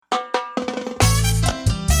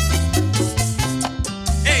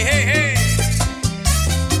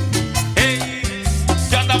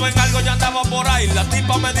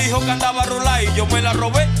Jefa me dijo que andaba a rular y yo me la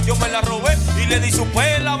robé y le di su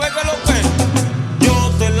pela, ve que lo que.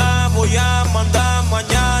 Yo te la voy a mandar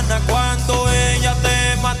mañana cuando ella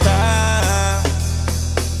te mata.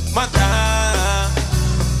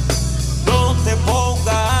 No te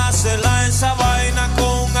pongas a hacerla esa vaina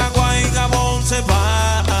con agua y jabón, se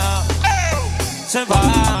va.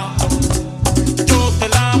 Yo te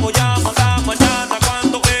la voy a mandar mañana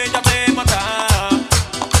cuando ella te mata.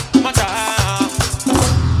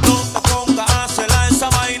 No te pongas a hacerla esa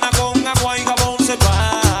vaina con agua y jabón, se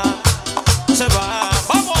va.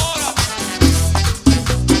 Vamos ahora.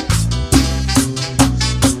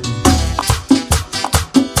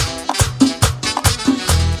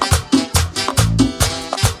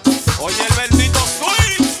 Oye el bendito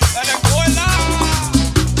swing de la escuela.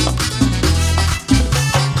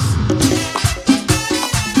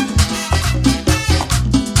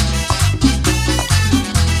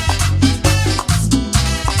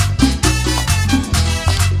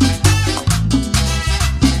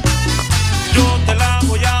 Yo te la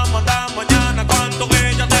voy a mandar mañana cuando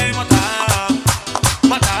ella te mata.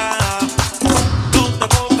 No te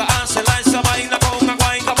pongas a hacerla esa vaina con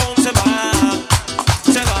agua y jabón, se va.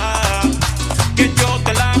 Que yo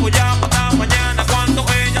te la voy a mandar mañana cuando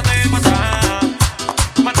ella te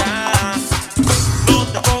mata. No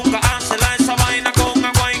te pongas a hacerla esa vaina con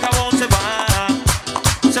agua y jabón, se va.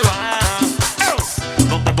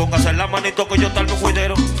 No te pongas a hacer la manito que yo tal vez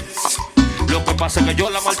cuidero. Lo que pasa es que yo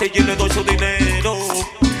la martillo y le doy su dinero.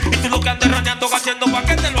 Y tú lo que andes rañando haciendo pa'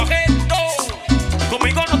 que te lo agendo.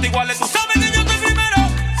 Conmigo no te iguales, tú sabes que yo estoy primero.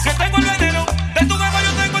 Que tengo el veneno, de tu gama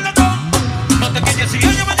yo tengo el latón. No te quilles si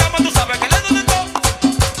ella me llama, tú sabes que le doy de todo.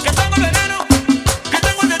 Que tengo el veneno, que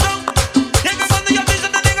tengo el latón. Y es que cuando yo a ti se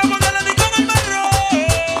te diga porque le di con el marrón.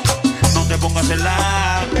 No te pongas en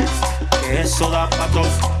la, que eso da patón.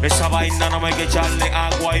 Esa vaina no hay que echarle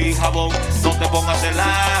agua y jabón. No te pongas en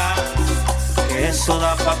la, que eso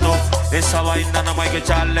da pato. Esa vaina no hay que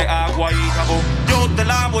echarle agua y jabón. Yo te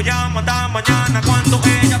la voy a mandar mañana cuando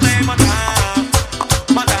ella te mata.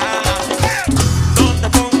 No te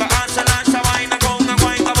pongas a hacer esa vaina con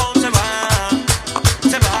agua y jabón, se va.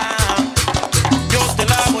 Yo te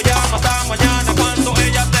la voy a mandar mañana cuando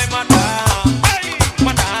ella te mata.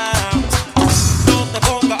 No te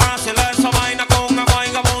pongas a hacer esa vaina con agua y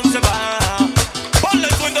jabón, se va. Ponle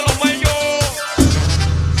el swing de los bellos.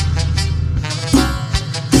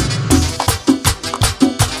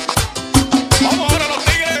 Vamos ahora los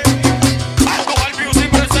tigres. Alto Balbi sin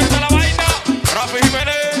presenta la vaina. Rafi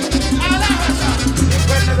Jiménez. A la casa.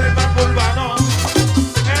 Después del mambo urbano.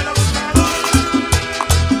 El abusador.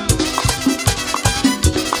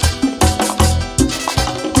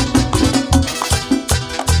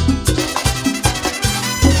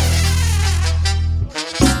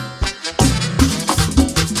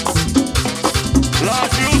 La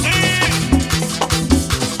Music.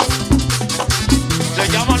 Le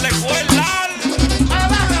llaman la escuela. A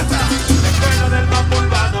la casa. La escuela del mambo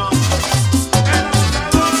urbano. El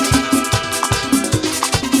abusador.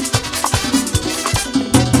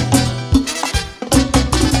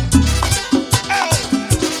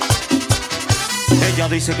 Ella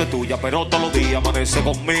dice que es tuya, pero todos los días amanece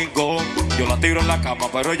conmigo. Yo la tiro en la cama,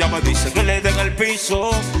 pero ella me dice que le den el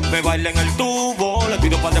piso. Me baila en el tubo, le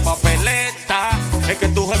pido un par de papeleta. Es que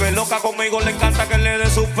tu jefe loca conmigo, le encanta que le dé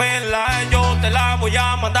su pela. Yo te la voy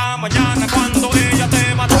a mandar mañana cuando ella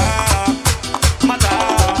te mata.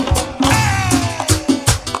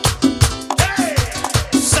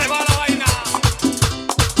 Se va la vaina.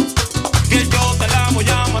 Que yo te la voy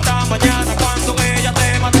a mandar mañana cuando ella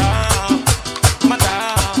te mata.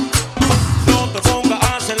 No te pongas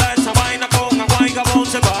a hacerla esa vaina con agua y jabón,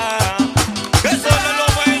 se va. Que eso es lo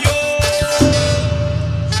bello.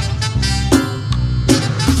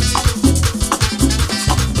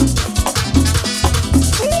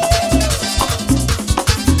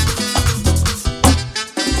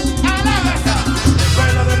 A la casa.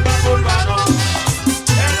 Escuela del mambo urbano.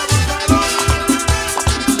 El abusador.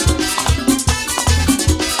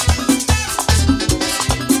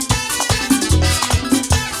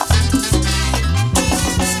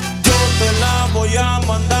 Yo te la voy a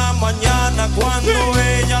mandar mañana cuando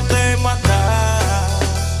ella te mata.